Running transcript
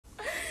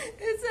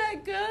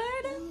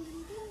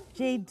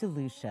Jade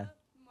DeLucia.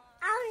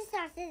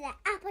 Applesauce is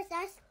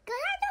applesauce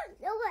because I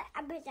don't know what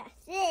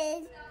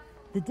applesauce is.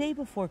 The day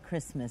before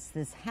Christmas,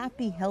 this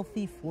happy,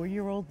 healthy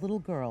 4-year-old little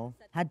girl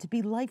had to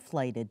be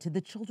life-flighted to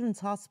the Children's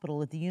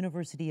Hospital at the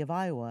University of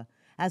Iowa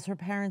as her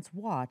parents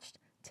watched,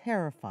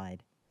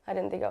 terrified. I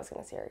didn't think I was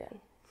going to see her again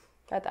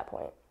at that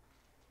point.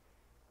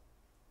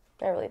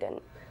 I really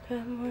didn't.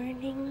 Good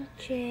morning,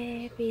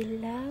 Jade. We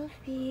love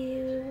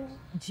you.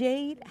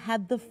 Jade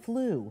had the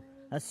flu,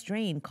 a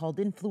strain called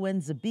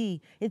influenza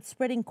B. It's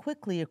spreading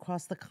quickly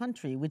across the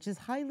country, which is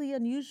highly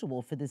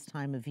unusual for this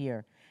time of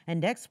year.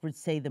 And experts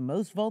say the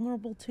most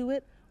vulnerable to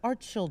it are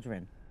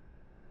children.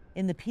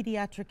 In the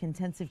pediatric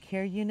intensive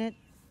care unit,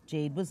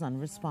 Jade was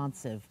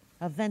unresponsive,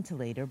 a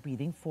ventilator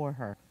breathing for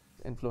her.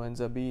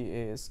 Influenza B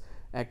is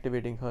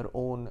activating her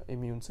own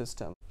immune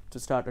system to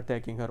start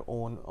attacking her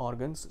own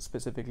organs,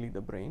 specifically the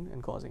brain,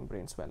 and causing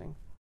brain swelling.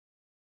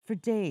 For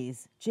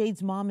days,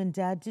 Jade's mom and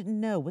dad didn't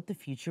know what the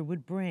future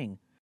would bring.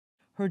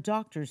 Her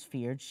doctors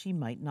feared she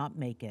might not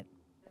make it.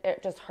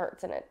 It just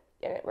hurts and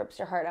it rips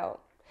your heart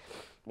out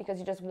because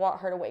you just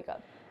want her to wake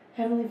up.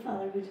 Heavenly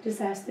Father, we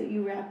just ask that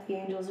you wrap the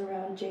angels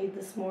around Jade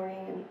this morning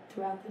and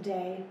throughout the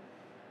day.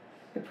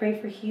 I pray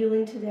for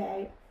healing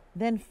today.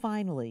 Then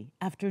finally,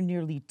 after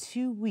nearly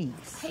 2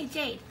 weeks, Hey,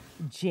 Jade.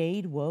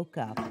 Jade woke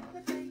up.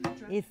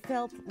 It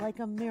felt like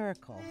a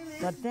miracle,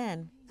 but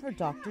then her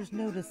doctors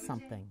noticed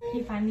something. Can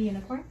you find the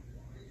unicorn?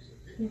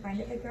 Can you find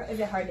it, big girl? Is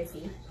it hard to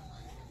see?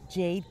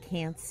 Jade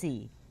can't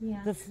see.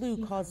 Yeah. The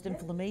flu caused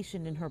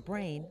inflammation in her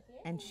brain,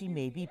 and she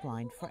may be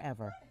blind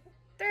forever.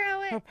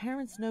 Throw it. Her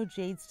parents know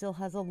Jade still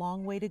has a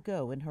long way to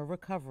go in her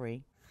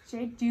recovery.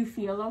 Jade, do you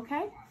feel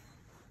okay?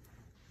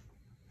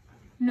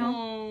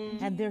 No.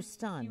 And they're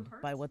stunned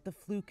by what the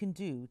flu can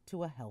do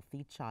to a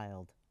healthy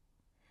child.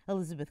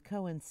 Elizabeth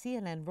Cohen,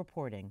 CNN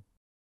reporting.